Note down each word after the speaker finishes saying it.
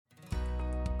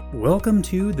Welcome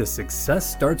to the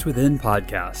Success Starts Within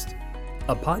podcast,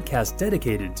 a podcast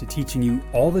dedicated to teaching you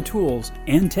all the tools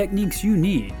and techniques you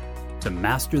need to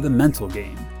master the mental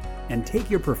game and take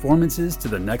your performances to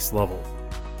the next level.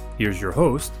 Here's your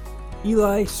host,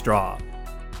 Eli Straw.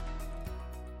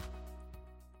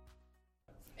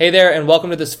 Hey there, and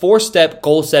welcome to this 4-step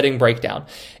goal setting breakdown.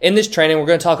 In this training, we're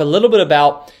going to talk a little bit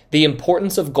about the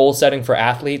importance of goal setting for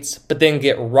athletes, but then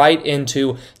get right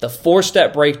into the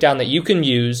 4-step breakdown that you can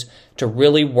use to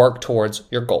really work towards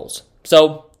your goals.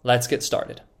 So let's get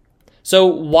started. So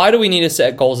why do we need to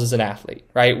set goals as an athlete,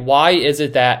 right? Why is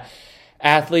it that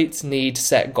athletes need to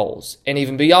set goals? And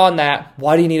even beyond that,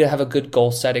 why do you need to have a good goal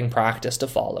setting practice to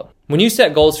follow? When you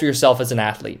set goals for yourself as an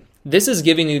athlete, this is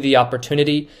giving you the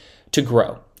opportunity to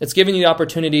grow. It's giving you the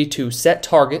opportunity to set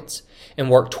targets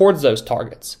and work towards those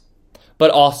targets.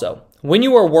 But also, when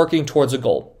you are working towards a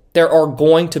goal, there are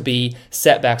going to be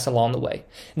setbacks along the way.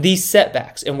 These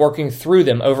setbacks and working through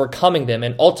them, overcoming them,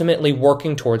 and ultimately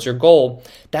working towards your goal,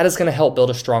 that is going to help build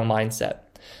a strong mindset.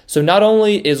 So not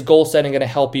only is goal setting going to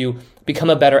help you become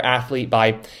a better athlete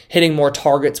by hitting more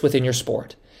targets within your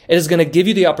sport, it is going to give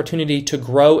you the opportunity to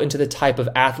grow into the type of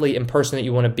athlete and person that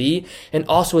you want to be. And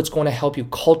also it's going to help you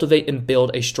cultivate and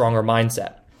build a stronger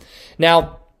mindset.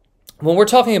 Now, when we're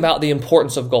talking about the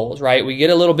importance of goals, right, we get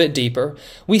a little bit deeper.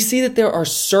 We see that there are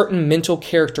certain mental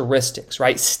characteristics,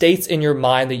 right, states in your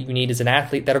mind that you need as an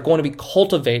athlete that are going to be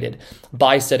cultivated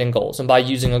by setting goals and by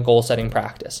using a goal setting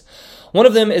practice. One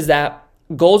of them is that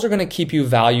goals are going to keep you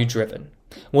value driven.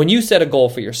 When you set a goal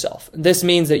for yourself, this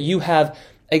means that you have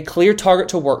a clear target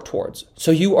to work towards. So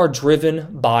you are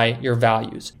driven by your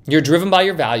values. You're driven by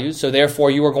your values, so therefore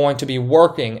you are going to be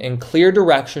working in clear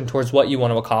direction towards what you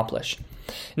want to accomplish.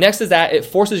 Next is that it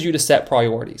forces you to set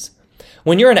priorities.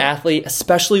 When you're an athlete,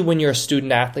 especially when you're a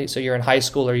student athlete, so you're in high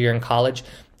school or you're in college,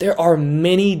 there are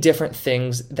many different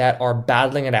things that are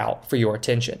battling it out for your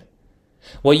attention.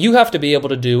 What you have to be able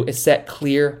to do is set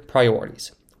clear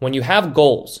priorities. When you have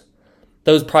goals,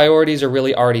 those priorities are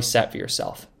really already set for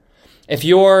yourself. If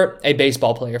you're a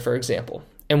baseball player, for example,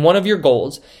 and one of your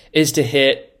goals is to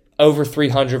hit over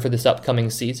 300 for this upcoming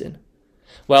season,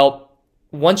 well,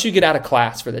 once you get out of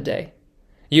class for the day,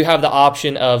 you have the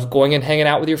option of going and hanging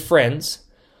out with your friends,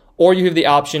 or you have the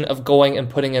option of going and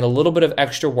putting in a little bit of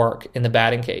extra work in the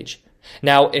batting cage.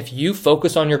 Now, if you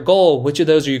focus on your goal, which of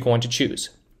those are you going to choose?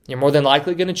 You're more than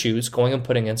likely going to choose going and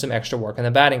putting in some extra work in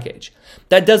the batting cage.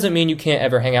 That doesn't mean you can't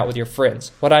ever hang out with your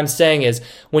friends. What I'm saying is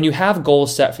when you have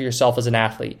goals set for yourself as an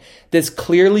athlete, this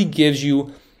clearly gives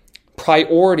you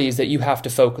priorities that you have to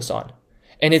focus on.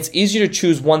 And it's easier to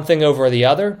choose one thing over the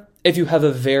other if you have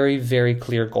a very, very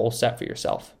clear goal set for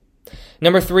yourself.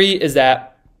 Number 3 is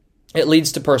that it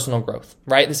leads to personal growth,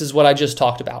 right? This is what I just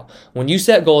talked about. When you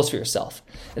set goals for yourself,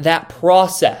 that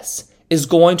process is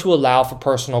going to allow for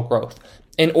personal growth.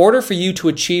 In order for you to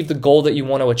achieve the goal that you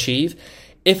want to achieve,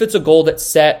 if it's a goal that's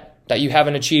set that you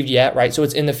haven't achieved yet, right? So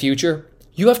it's in the future,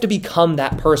 you have to become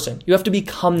that person. You have to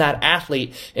become that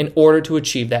athlete in order to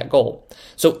achieve that goal.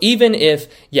 So even if,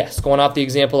 yes, going off the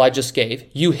example I just gave,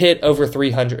 you hit over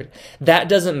 300, that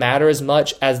doesn't matter as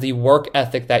much as the work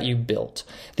ethic that you built,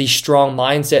 the strong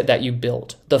mindset that you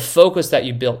built, the focus that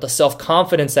you built, the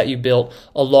self-confidence that you built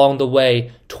along the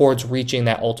way towards reaching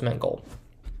that ultimate goal.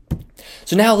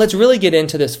 So now let's really get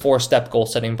into this 4-step goal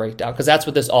setting breakdown because that's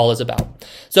what this all is about.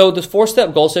 So this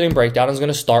 4-step goal setting breakdown is going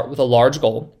to start with a large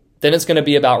goal. Then it's going to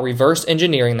be about reverse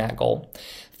engineering that goal.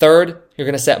 Third, you're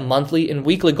going to set monthly and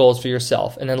weekly goals for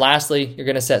yourself. And then lastly, you're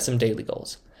going to set some daily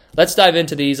goals. Let's dive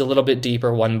into these a little bit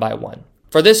deeper one by one.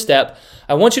 For this step,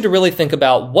 I want you to really think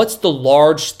about what's the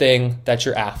large thing that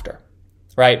you're after,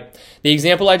 right? The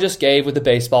example I just gave with the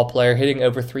baseball player hitting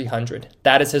over 300,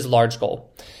 that is his large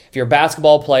goal. If you're a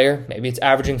basketball player, maybe it's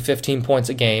averaging 15 points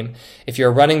a game. If you're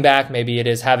a running back, maybe it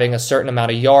is having a certain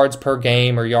amount of yards per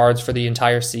game or yards for the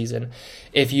entire season.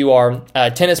 If you are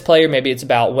a tennis player, maybe it's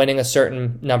about winning a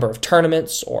certain number of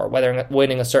tournaments or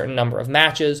winning a certain number of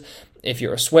matches. If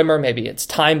you're a swimmer, maybe it's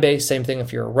time-based. Same thing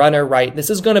if you're a runner, right? This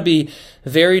is going to be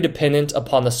very dependent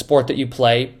upon the sport that you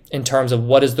play in terms of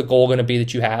what is the goal going to be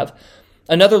that you have.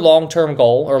 Another long-term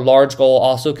goal or large goal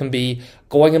also can be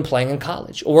going and playing in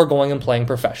college or going and playing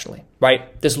professionally,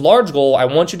 right? This large goal, I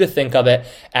want you to think of it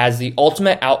as the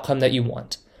ultimate outcome that you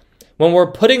want. When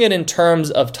we're putting it in terms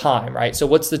of time, right? So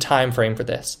what's the time frame for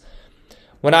this?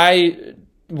 When I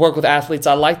work with athletes,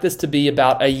 I like this to be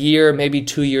about a year, maybe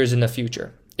 2 years in the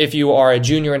future. If you are a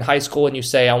junior in high school and you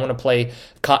say, I want to play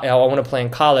in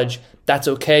college, that's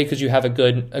okay because you have a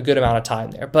good amount of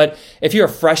time there. But if you're a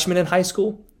freshman in high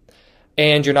school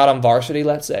and you're not on varsity,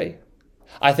 let's say,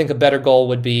 I think a better goal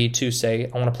would be to say,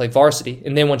 I want to play varsity.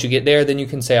 And then once you get there, then you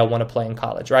can say, I want to play in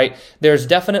college, right? There's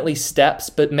definitely steps,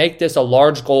 but make this a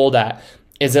large goal that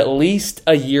is at least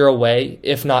a year away,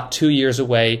 if not 2 years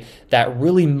away, that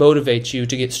really motivates you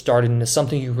to get started into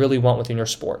something you really want within your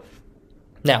sport.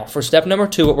 Now, for step number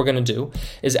 2, what we're going to do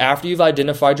is after you've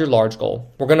identified your large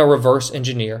goal, we're going to reverse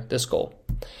engineer this goal.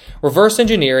 Reverse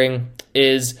engineering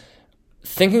is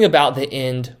thinking about the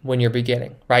end when you're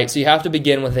beginning, right? So you have to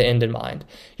begin with the end in mind.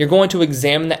 You're going to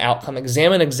examine the outcome,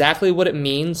 examine exactly what it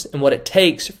means and what it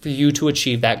takes for you to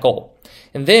achieve that goal.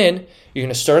 And then you're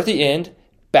going to start at the end,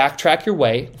 backtrack your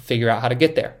way, and figure out how to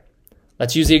get there.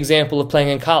 Let's use the example of playing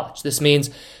in college. This means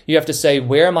you have to say,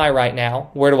 where am I right now?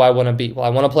 Where do I want to be? Well, I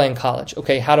want to play in college.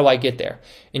 Okay, how do I get there?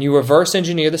 And you reverse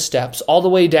engineer the steps all the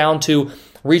way down to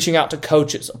reaching out to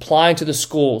coaches, applying to the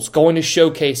schools, going to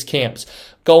showcase camps,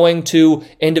 going to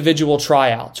individual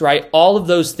tryouts, right? All of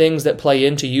those things that play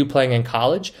into you playing in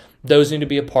college, those need to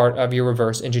be a part of your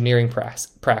reverse engineering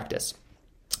practice.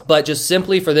 But just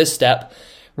simply for this step,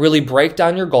 really break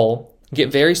down your goal,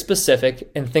 get very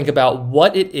specific, and think about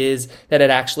what it is that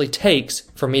it actually takes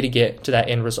for me to get to that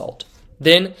end result.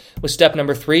 Then, with step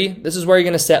number 3, this is where you're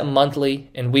going to set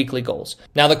monthly and weekly goals.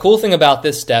 Now, the cool thing about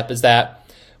this step is that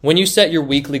when you set your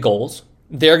weekly goals,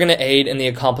 they're going to aid in the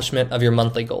accomplishment of your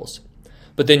monthly goals.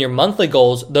 But then your monthly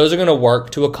goals, those are going to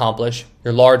work to accomplish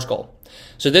your large goal.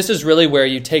 So this is really where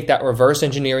you take that reverse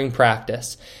engineering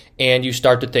practice and you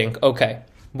start to think, okay,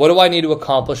 what do I need to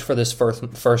accomplish for this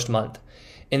first month?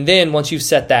 And then once you've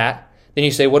set that, then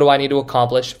you say, what do I need to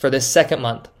accomplish for this second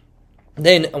month?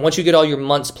 Then once you get all your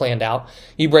months planned out,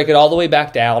 you break it all the way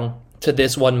back down to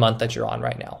this 1 month that you're on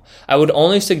right now. I would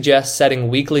only suggest setting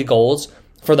weekly goals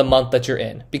for the month that you're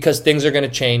in because things are going to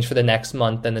change for the next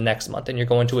month and the next month and you're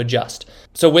going to adjust.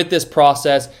 So with this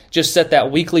process, just set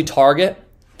that weekly target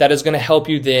that is going to help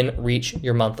you then reach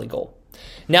your monthly goal.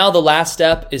 Now, the last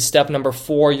step is step number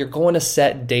 4. You're going to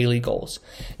set daily goals.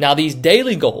 Now, these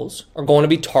daily goals are going to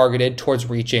be targeted towards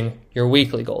reaching your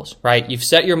weekly goals, right? You've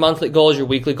set your monthly goals, your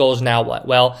weekly goals. Now what?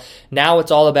 Well, now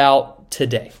it's all about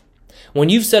today. When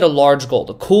you've set a large goal,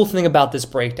 the cool thing about this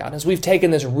breakdown is we've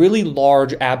taken this really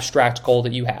large abstract goal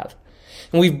that you have,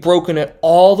 and we've broken it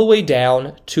all the way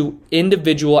down to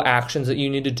individual actions that you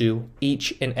need to do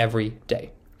each and every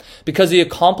day. Because the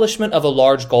accomplishment of a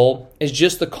large goal is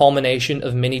just the culmination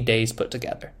of many days put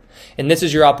together. And this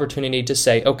is your opportunity to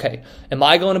say, okay, am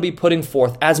I going to be putting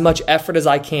forth as much effort as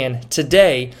I can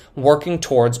today working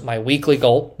towards my weekly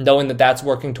goal, knowing that that's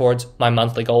working towards my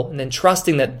monthly goal, and then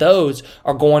trusting that those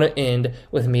are going to end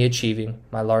with me achieving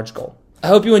my large goal. I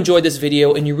hope you enjoyed this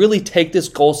video and you really take this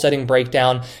goal setting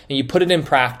breakdown and you put it in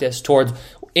practice towards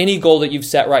any goal that you've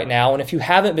set right now. And if you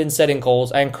haven't been setting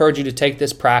goals, I encourage you to take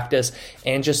this practice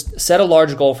and just set a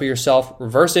large goal for yourself,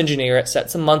 reverse engineer it, set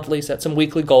some monthly, set some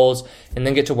weekly goals, and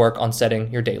then get to work on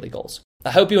setting your daily goals.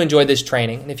 I hope you enjoyed this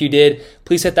training. And if you did,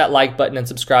 please hit that like button and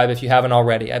subscribe if you haven't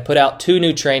already. I put out 2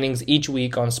 new trainings each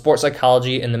week on sports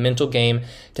psychology and the mental game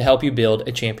to help you build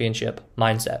a championship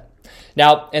mindset.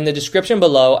 Now, in the description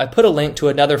below, I put a link to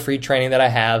another free training that I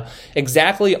have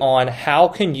exactly on how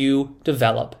can you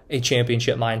develop a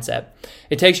championship mindset.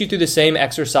 It takes you through the same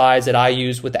exercise that I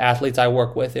use with the athletes I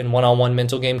work with in one-on-one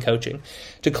mental game coaching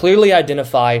to clearly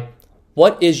identify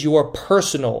what is your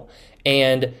personal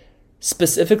and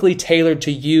specifically tailored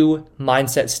to you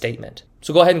mindset statement.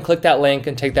 So go ahead and click that link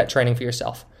and take that training for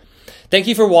yourself. Thank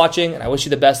you for watching, and I wish you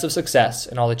the best of success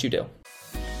in all that you do.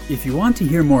 If you want to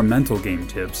hear more mental game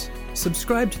tips,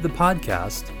 subscribe to the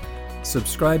podcast,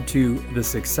 subscribe to the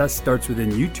Success Starts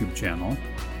Within YouTube channel,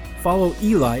 follow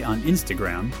Eli on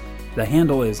Instagram, the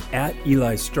handle is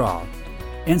 @EliStraw,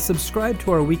 and subscribe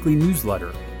to our weekly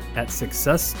newsletter at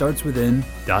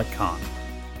successstartswithin.com.